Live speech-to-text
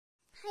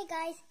Hey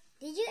guys,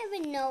 did you ever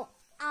know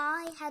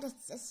I had a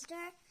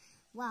sister?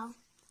 Well,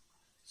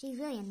 she's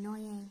really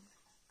annoying.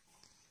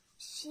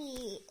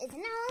 She is not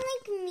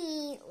like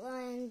me,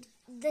 and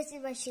this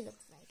is what she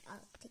looks like. I'll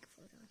take a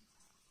photo.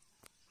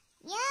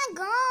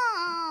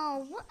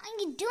 Yago, what are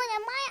you doing?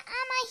 Am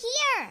I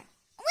here?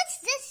 What's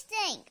this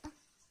thing?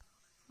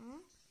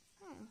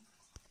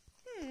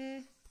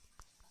 Angel,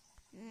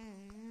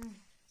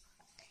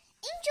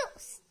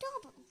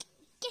 stop!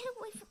 Get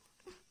away from.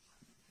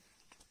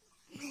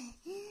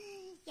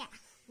 Yeah,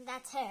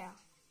 that's her.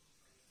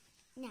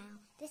 Now,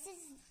 this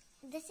is.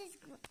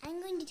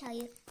 I'm going to tell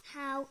you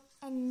how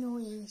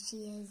annoying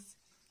she is.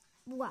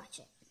 Watch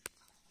it.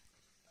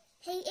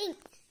 Hey, Ink,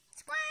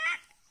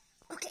 squawk.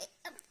 Okay,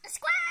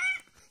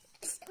 squawk.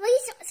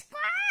 Wait,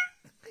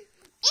 squawk. Ink,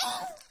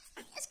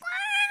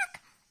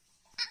 squawk.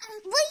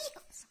 Wait,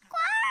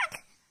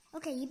 squawk.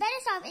 Okay, you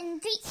better stop in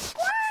 3.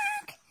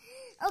 Squawk.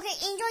 Okay,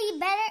 Angel, you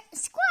better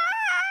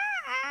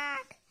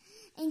squawk.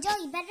 Angel,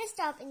 you better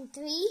stop in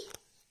 3,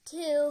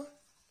 2,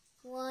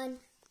 1.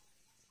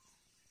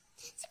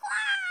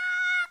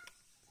 Squawk!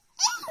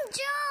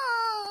 Angel!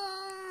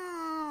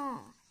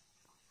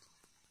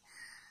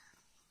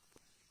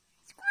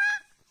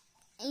 Squawk!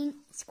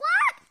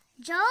 Squawk!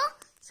 Joe?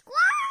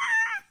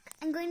 Squawk!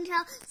 I'm going to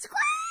tell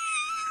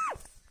squawk!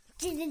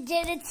 He's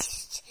dead.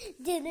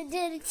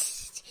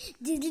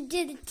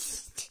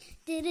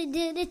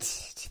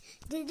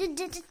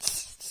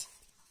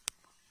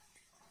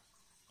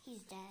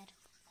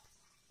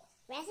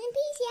 Rest in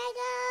peace,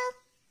 Yago!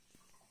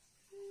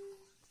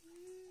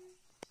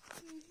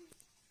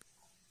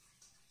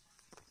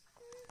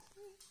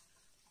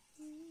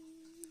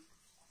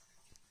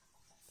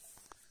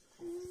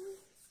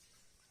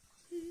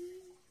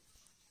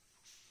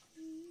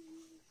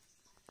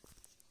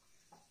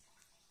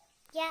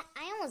 Yeah,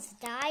 I almost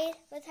died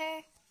with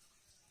her.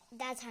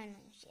 That's how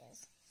annoying she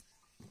is.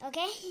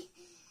 Okay?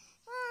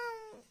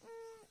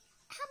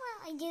 How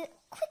about I do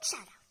quick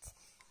shout-outs?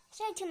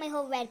 Shout out to my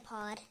whole red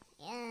pod.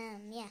 Yeah.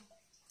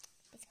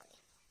 Basically.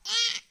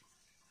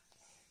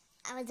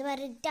 I was about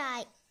to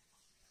die.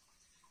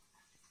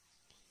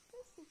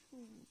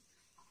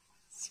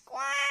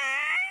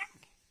 Squawk!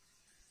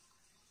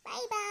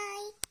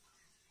 Bye-bye.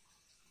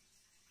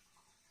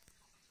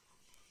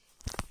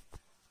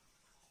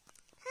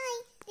 Hi,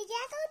 did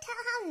Yago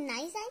tell how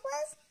nice I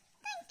was?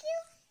 Thank you.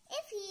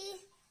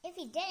 If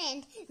he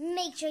didn't,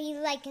 make sure you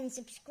like and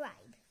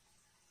subscribe.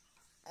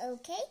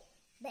 Okay?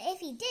 But if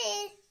he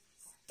did,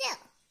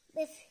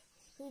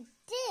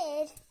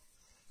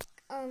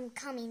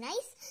 call me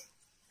nice,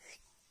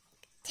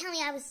 tell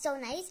me I was so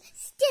nice,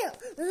 still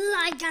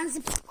like and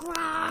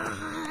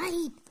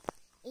subscribe.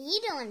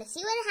 You don't want to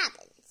see what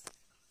happens.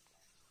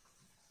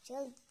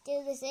 She'll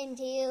do the same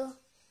to you,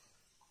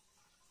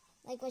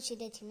 like what she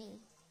did to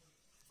me.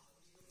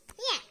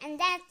 Yeah, and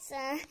that's,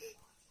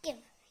 give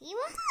you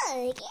a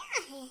hug.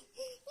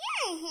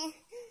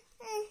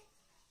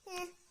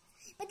 Yeah.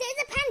 But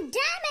there's a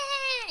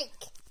pandemic!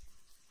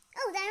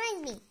 Oh, that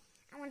reminds me.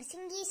 I want to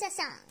sing you a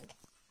song.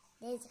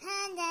 There's a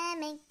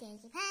pandemic,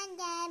 there's a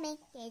pandemic,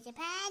 there's a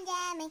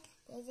pandemic,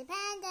 there's a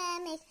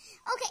pandemic.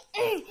 Okay,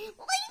 will you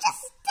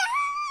just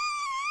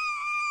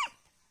stop?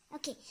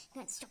 Okay,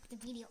 let's stop the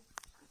video.